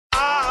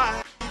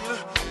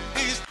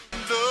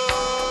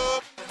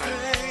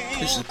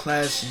This is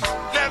classy.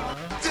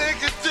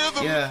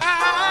 Yeah.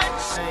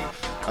 Hey,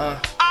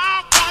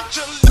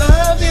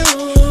 love you.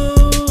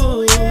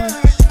 Oh yeah,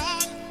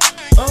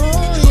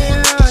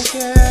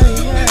 yeah, yeah.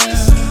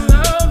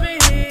 Love it.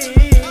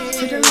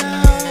 To the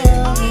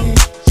love it.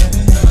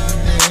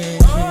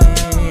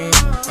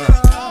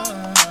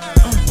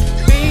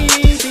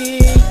 Baby,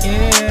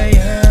 yeah,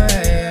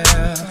 yeah.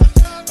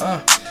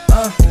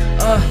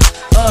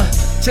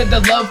 To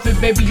the love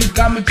it, baby, you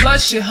got me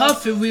blushing,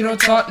 huffing. We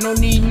don't talk, no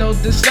need, no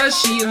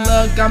discussion. Your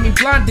love got me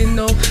blinded,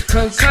 no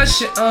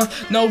concussion,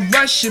 no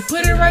rushing.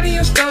 Put it right in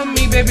your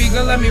stomach, baby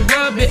girl, let me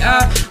rub it.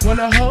 I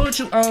wanna hold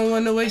you, I don't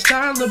wanna waste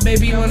time, little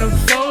baby. Wanna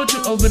fold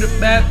you over the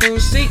bathroom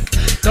sink.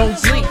 Don't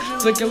blink,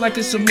 flicking like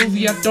it's a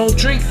movie, I don't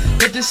drink.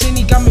 But this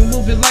Henny got me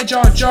moving like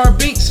Jar Jar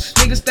Binks.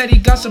 Niggas steady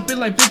gossiping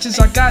like bitches,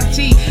 I got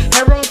tea.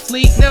 Hair on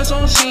fleek, nails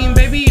on sheen,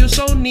 baby, you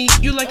so neat.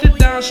 You like it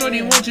down,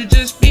 shorty, won't you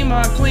just be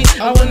my queen?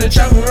 I wanna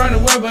travel around the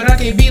world, but I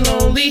can't be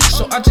lonely.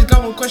 So I just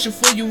got one question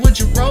for you, would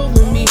you roll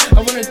with me?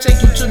 I wanna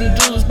take you to the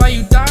dudes, buy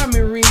you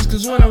diamond rings.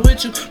 Cause when I'm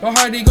with you, my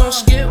heart they gon'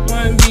 skip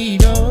one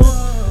beat,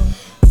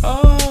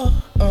 oh,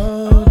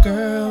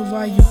 girl,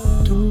 why you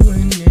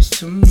doing this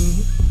to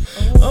me?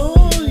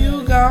 Oh,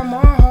 you got my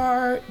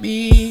heart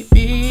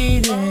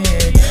beating.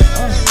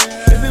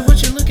 Baby,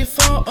 what you looking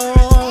for?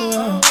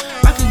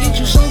 I can get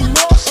you some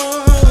more.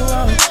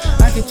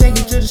 I can take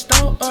you to the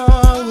store.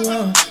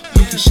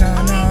 You can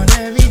shine out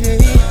every day.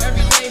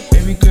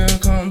 Baby girl,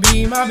 come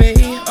be my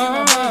baby.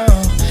 And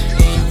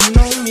you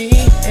know me,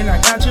 and I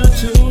got you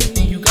too.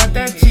 And you got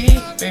that tea,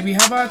 baby.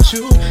 How about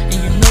you? And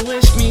you know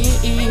it's me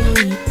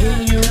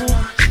and you.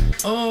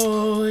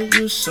 Oh,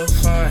 you so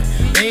fine.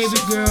 Baby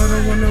girl,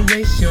 don't wanna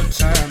waste your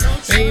time.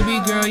 Baby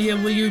girl, yeah,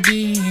 will you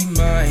be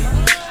mine?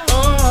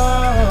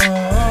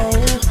 Oh,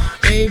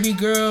 baby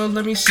girl,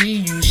 let me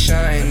see you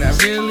shine. I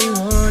really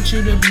want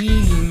you to be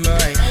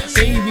mine.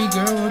 Baby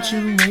girl, won't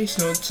you waste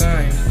no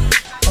time?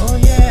 Oh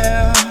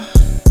yeah.